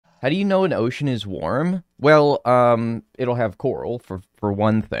How do you know an ocean is warm? Well, it'll have coral for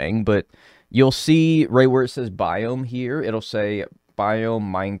one thing, but you'll see right where it says biome here, it'll say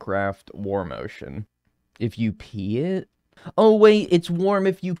biome Minecraft warm ocean. If you pee it? Oh wait, it's warm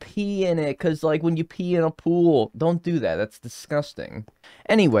if you pee in it, cause like when you pee in a pool, don't do that. That's disgusting.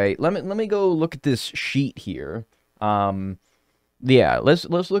 Anyway, let me go look at this sheet here. Yeah,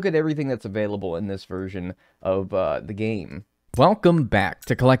 let's look at everything that's available in this version of the game. Welcome back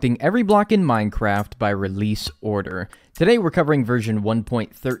to collecting every block in Minecraft by release order. Today we're covering version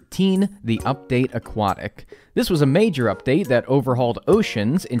 1.13, the update Aquatic. This was a major update that overhauled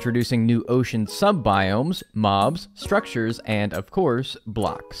oceans, introducing new ocean sub-biomes, mobs, structures, and of course,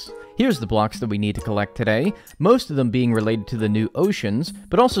 blocks. Here's the blocks that we need to collect today, most of them being related to the new oceans,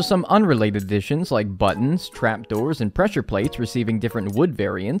 but also some unrelated additions like buttons, trapdoors, and pressure plates receiving different wood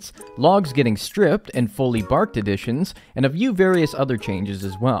variants, logs getting stripped and fully barked additions, and a few various other changes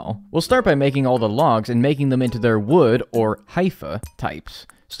as well. We'll start by making all the logs and making them into their wood or hypha types,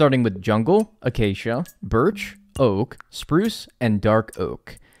 starting with jungle, acacia, birch, oak, spruce, and dark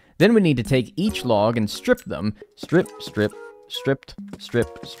oak. Then we need to take each log and strip them, stripped, stripped,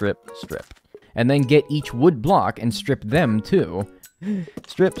 strip, and then get each wood block and strip them too.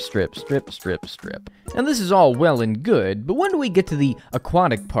 Strip. And this is all well and good, but when do we get to the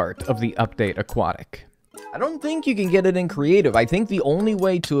aquatic part of the update Aquatic? I don't think you can get it in creative. I think the only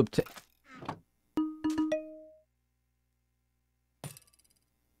way to obtain...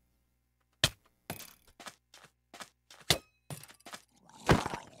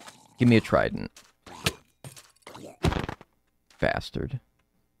 Give me a trident. Bastard.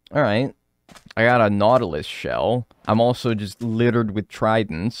 Alright. I got a nautilus shell. I'm also just littered with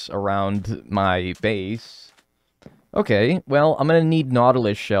tridents around my base. Okay, well, I'm gonna need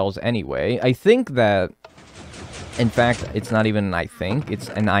nautilus shells anyway. I think that... In fact, it's not even an I think. It's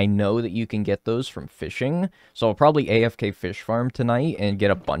an I know that you can get those from fishing. So I'll probably AFK fish farm tonight and get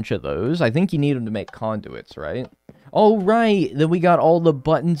a bunch of those. I think you need them to make conduits, right? Oh, right. Then we got all the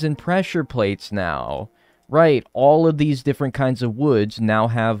buttons and pressure plates now. Right, all of these different kinds of woods now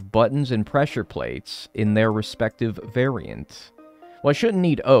have buttons and pressure plates in their respective variant. Well, I shouldn't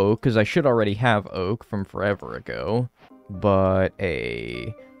need oak, because I should already have oak from forever ago. But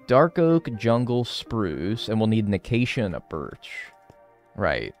a dark oak, jungle, spruce, and we'll need an acacia and a birch.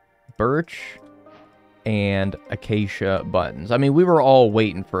 Right, birch and acacia buttons. I mean, we were all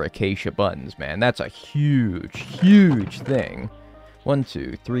waiting for acacia buttons, man. That's a huge, huge thing. 1,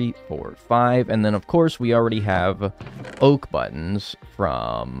 2, 3, 4, 5, and then of course we already have oak buttons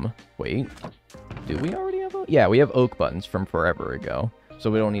from... Wait, do we already have oak? Yeah, we have oak buttons from forever ago, so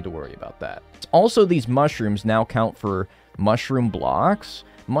we don't need to worry about that. Also, these mushrooms now count for mushroom blocks.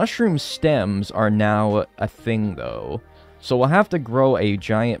 Mushroom stems are now a thing, though, so we'll have to grow a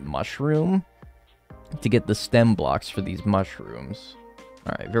giant mushroom to get the stem blocks for these mushrooms.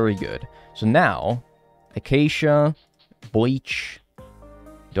 Alright, very good. So now, acacia, birch,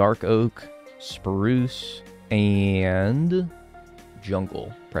 dark oak, spruce, and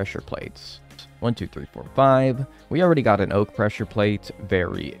jungle pressure plates. 1, 2, 3, 4, 5. We already got an oak pressure plate.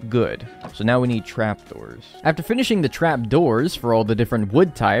 Very good. So now we need trapdoors. After finishing the trapdoors for all the different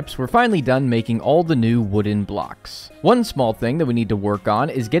wood types, we're finally done making all the new wooden blocks. One small thing that we need to work on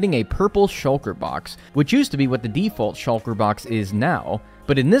is getting a purple shulker box, which used to be what the default shulker box is now.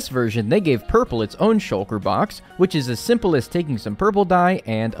 But in this version, they gave purple its own shulker box, which is as simple as taking some purple dye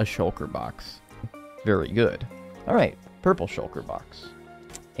and a shulker box. Very good. Alright, purple shulker box.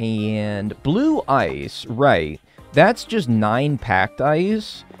 And blue ice, right. That's just 9 packed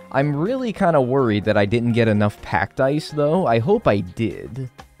ice. I'm really kind of worried that I didn't get enough packed ice, though. I hope I did.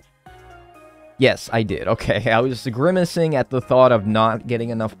 Yes, I did. Okay, I was grimacing at the thought of not getting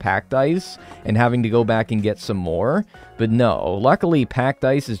enough packed ice and having to go back and get some more. But no, luckily packed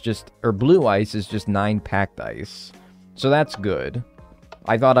ice is just, or blue ice is just 9 packed ice. So that's good.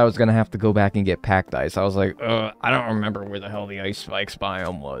 I thought I was going to have to go back and get packed ice. I was like, I don't remember where the hell the ice spikes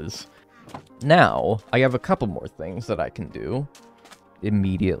biome was. Now, I have a couple more things that I can do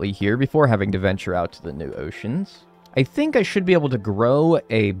immediately here before having to venture out to the new oceans. I think I should be able to grow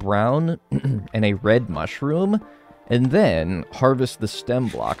a brown and a red mushroom, and then harvest the stem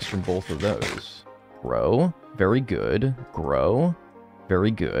blocks from both of those. Grow, very good. Grow,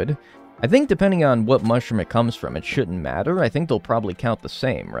 very good. I think depending on what mushroom it comes from, it shouldn't matter. I think they'll probably count the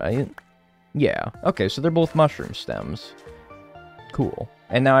same, right? Yeah, okay, so they're both mushroom stems. Cool.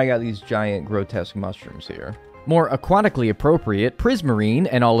 And now I got these giant grotesque mushrooms here. More aquatically appropriate, Prismarine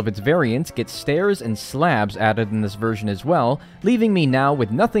and all of its variants get stairs and slabs added in this version as well, leaving me now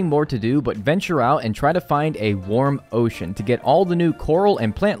with nothing more to do but venture out and try to find a warm ocean to get all the new coral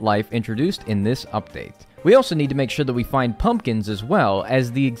and plant life introduced in this update. We also need to make sure that we find pumpkins as well,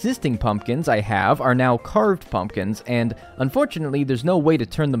 as the existing pumpkins I have are now carved pumpkins, and unfortunately there's no way to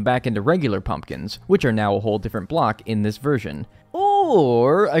turn them back into regular pumpkins, which are now a whole different block in this version.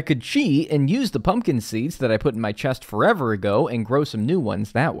 Or I could cheat and use the pumpkin seeds that I put in my chest forever ago and grow some new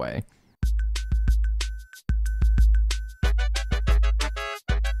ones that way.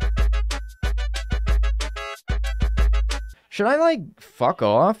 Should I, like, fuck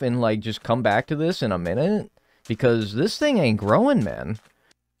off and, like, just come back to this in a minute? Because this thing ain't growing, man.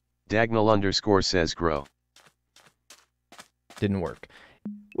 Dagnall_ says grow. Didn't work.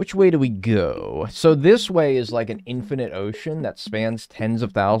 Which way do we go? So this way is like an infinite ocean that spans tens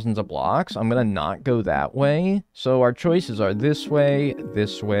of thousands of blocks. I'm gonna not go that way. So our choices are this way,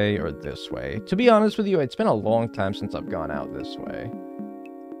 or this way. To be honest with you, it's been a long time since I've gone out this way.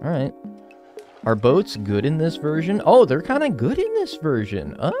 Alright. Are boats good in this version? Oh, they're kind of good in this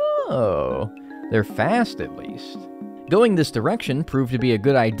version. Oh, they're fast at least. Going this direction proved to be a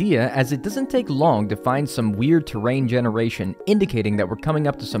good idea, as it doesn't take long to find some weird terrain generation, indicating that we're coming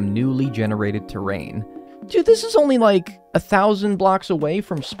up to some newly generated terrain. Dude, this is only like 1,000 blocks away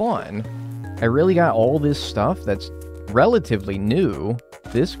from spawn. I really got all this stuff that's relatively new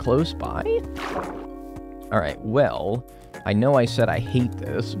this close by? Alright, well, I know I said I hate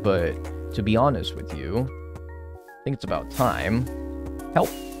this, but to be honest with you, I think it's about time. Help.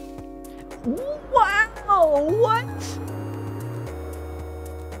 Wow, what?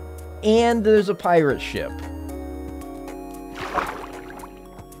 And there's a pirate ship.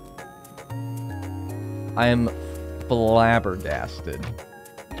 I am flabbergasted.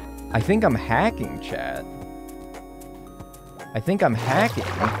 I think I'm hacking, chat. I think I'm hacking.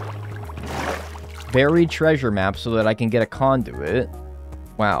 Buried treasure map so that I can get a conduit.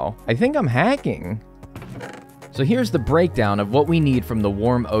 Wow, I think I'm hacking. So here's the breakdown of what we need from the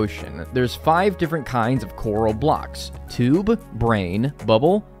warm ocean. There's 5 different kinds of coral blocks: tube, brain,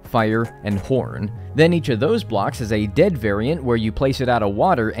 bubble, fire, and horn. Then each of those blocks has a dead variant where you place it out of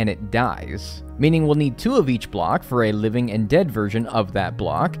water and it dies. Meaning we'll need 2 of each block for a living and dead version of that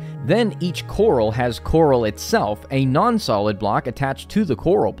block. Then each coral has coral itself, a non-solid block attached to the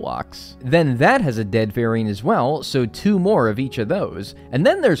coral blocks. Then that has a dead variant as well, so 2 more of each of those. And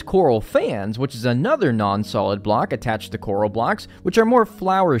then there's coral fans, which is another non-solid block attached to coral blocks, which are more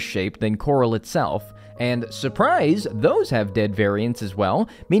flower-shaped than coral itself. And surprise, those have dead variants as well,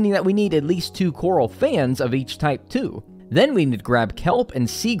 meaning that we need at least 2 coral fans of each type too. Then we need to grab kelp and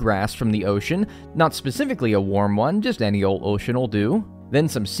seagrass from the ocean, not specifically a warm one, just any old ocean will do. Then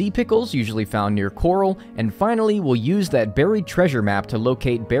some sea pickles, usually found near coral, and finally we'll use that buried treasure map to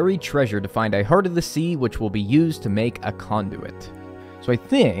locate buried treasure to find a heart of the sea, which will be used to make a conduit. So I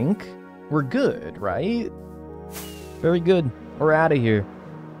think we're good, right? Very good. We're out of here.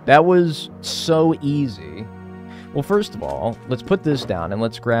 That was so easy. Well, first of all, let's put this down, and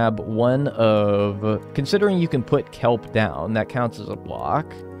let's grab one of... Considering you can put kelp down, that counts as a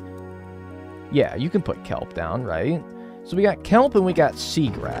block. Yeah, you can put kelp down, right? So we got kelp and we got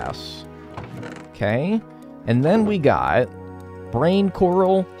seagrass. Okay. And then we got brain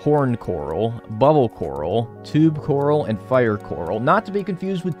coral, horn coral, bubble coral, tube coral, and fire coral. Not to be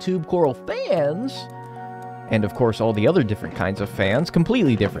confused with tube coral fans. And of course, all the other different kinds of fans,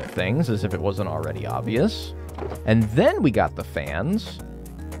 completely different things, as if it wasn't already obvious. And then we got the fans.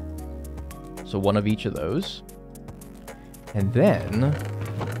 So 1 of each of those. And then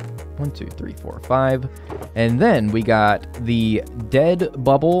 1, 2, 3, 4, 5. And then we got the dead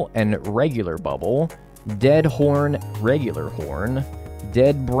bubble and regular bubble, dead horn, regular horn,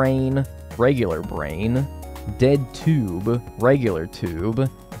 dead brain, regular brain, dead tube, regular tube,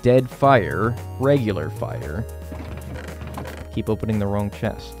 dead fire, regular fire. Keep opening the wrong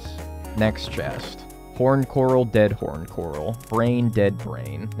chests. Next chest. Horn coral, dead horn coral. Brain, dead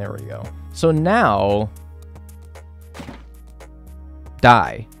brain. There we go. So now...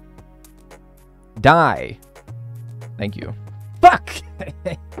 Die. Die. Thank you. Fuck!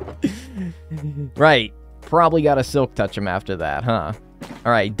 Right. Probably gotta silk touch him after that, huh?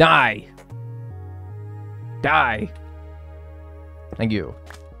 Alright, die! Die! Thank you.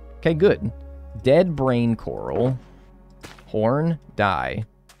 Okay, good. Dead brain coral. Horn, die.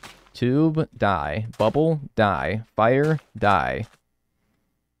 Tube, die. Bubble, die. Fire, die.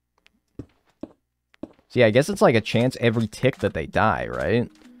 See, I guess it's like a chance every tick that they die, right?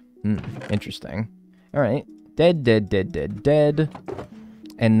 Interesting. Alright. Dead, dead, dead, dead, dead.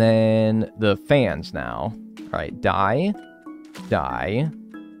 And then the fans now. Alright, die, die,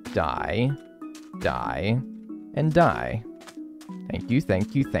 die, die, and die. Thank you,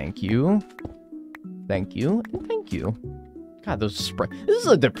 thank you, thank you. Thank you, and thank you. God, those this is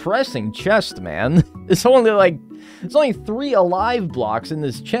a depressing chest, man. It's only 3 alive blocks in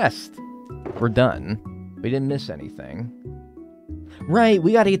this chest. We're done. We didn't miss anything. Right,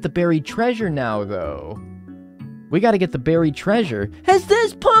 we gotta get the buried treasure now, though. We gotta get the buried treasure. Has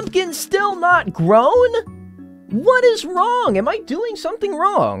this pumpkin still not grown? What is wrong? Am I doing something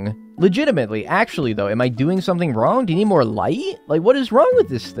wrong? Legitimately, actually, though, am I doing something wrong? Do you need more light? Like, what is wrong with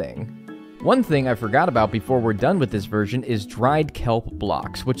this thing? One thing I forgot about before we're done with this version is dried kelp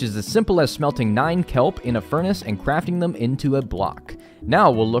blocks, which is as simple as smelting 9 kelp in a furnace and crafting them into a block.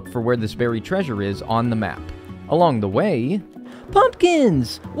 Now we'll look for where this buried treasure is on the map. Along the way...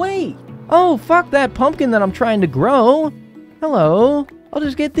 Pumpkins! Wait! Oh, fuck that pumpkin that I'm trying to grow! Hello! I'll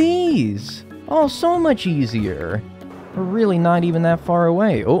just get these! Oh, so much easier! We're really not even that far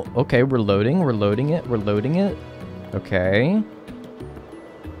away. Oh, okay, we're loading it. Okay.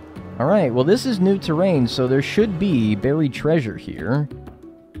 Alright, well this is new terrain, so there should be buried treasure here.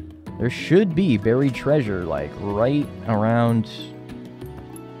 There should be buried treasure, like, right around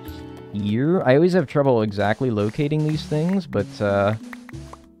here. I always have trouble exactly locating these things, but,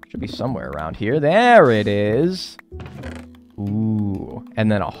 should be somewhere around here. There it is! Ooh,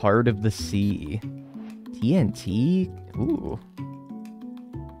 and then a heart of the sea. TNT? Ooh.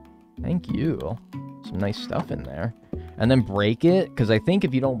 Thank you. Some nice stuff in there. And then break it, because I think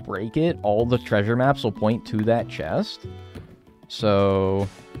if you don't break it, all the treasure maps will point to that chest. So,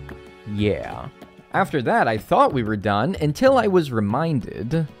 yeah. After that, I thought we were done, until I was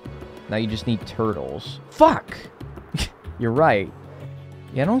reminded. Now you just need turtles. Fuck! You're right.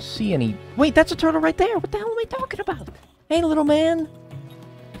 Yeah, I don't see any... Wait, that's a turtle right there! What the hell am I talking about? Hey, little man.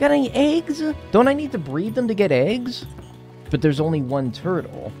 Got any eggs? Don't I need to breed them to get eggs? But there's only 1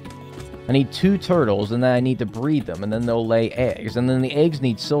 turtle. I need 2 turtles, and then I need to breed them, and then they'll lay eggs. And then the eggs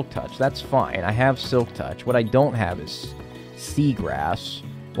need silk touch. That's fine. I have silk touch. What I don't have is seagrass.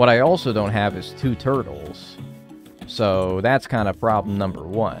 What I also don't have is 2 turtles. So that's kind of problem number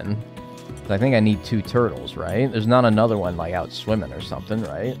 1. I think I need 2 turtles, right? There's not another one, like, out swimming or something,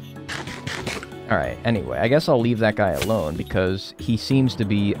 right? Alright, anyway, I guess I'll leave that guy alone, because he seems to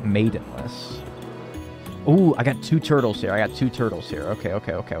be maidenless. Ooh, I got 2 turtles here.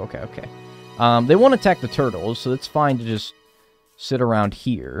 Okay. They won't attack the turtles, so it's fine to just sit around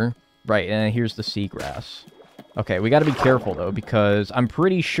here. Right, and here's the seagrass. Okay, we gotta be careful, though, because I'm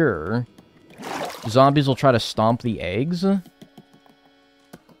pretty sure zombies will try to stomp the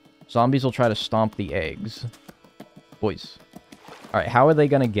eggs. Boys. Alright, how are they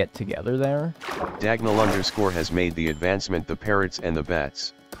gonna get together there? Dagnall_ has made the advancement the parrots and the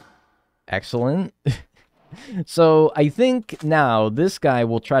bats. Excellent. So, I think now this guy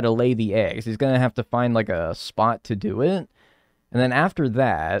will try to lay the eggs. He's gonna have to find, like, a spot to do it. And then after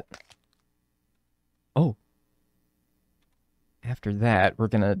that... Oh. After that, we're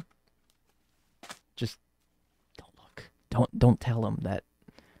gonna... Just... Don't look. Don't tell him that...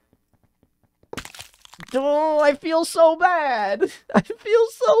 Oh, I feel so bad!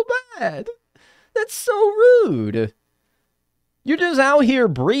 That's so rude! You're just out here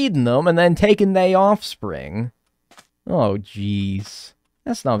breeding them and then taking their offspring. Oh, jeez.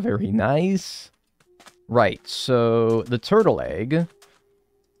 That's not very nice. Right, so the turtle egg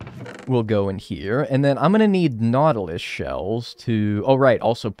will go in here, and then I'm gonna need nautilus shells to... Oh, right,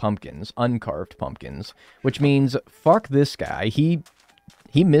 also pumpkins. Uncarved pumpkins. Which means, fuck this guy. He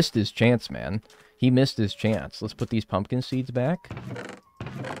missed his chance, man. He missed his chance. Let's put these pumpkin seeds back.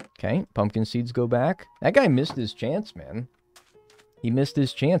 Okay, pumpkin seeds go back. That guy missed his chance, man. He missed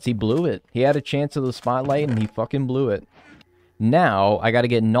his chance. He blew it. He had a chance of the spotlight, and he fucking blew it. Now, I gotta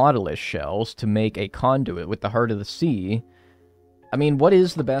get nautilus shells to make a conduit with the heart of the sea. I mean, what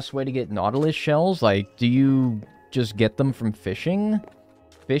is the best way to get nautilus shells? Like, do you just get them from fishing?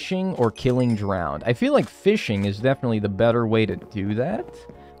 Fishing or killing drowned? I feel like fishing is definitely the better way to do that.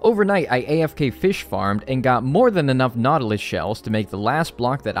 Overnight, I AFK fish farmed and got more than enough nautilus shells to make the last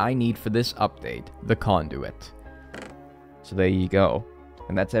block that I need for this update, the conduit. So there you go.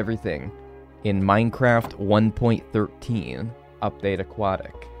 And that's everything in Minecraft 1.13 Update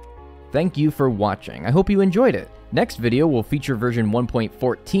Aquatic. Thank you for watching. I hope you enjoyed it. Next video will feature version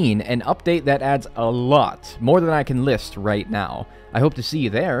 1.14, an update that adds a lot, more than I can list right now. I hope to see you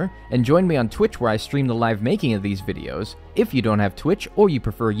there, and join me on Twitch where I stream the live making of these videos. If you don't have Twitch or you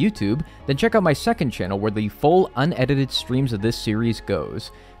prefer YouTube, then check out my second channel where the full unedited streams of this series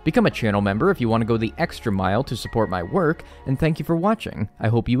goes. Become a channel member if you want to go the extra mile to support my work, and thank you for watching. I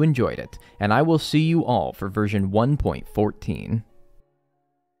hope you enjoyed it, and I will see you all for version 1.14.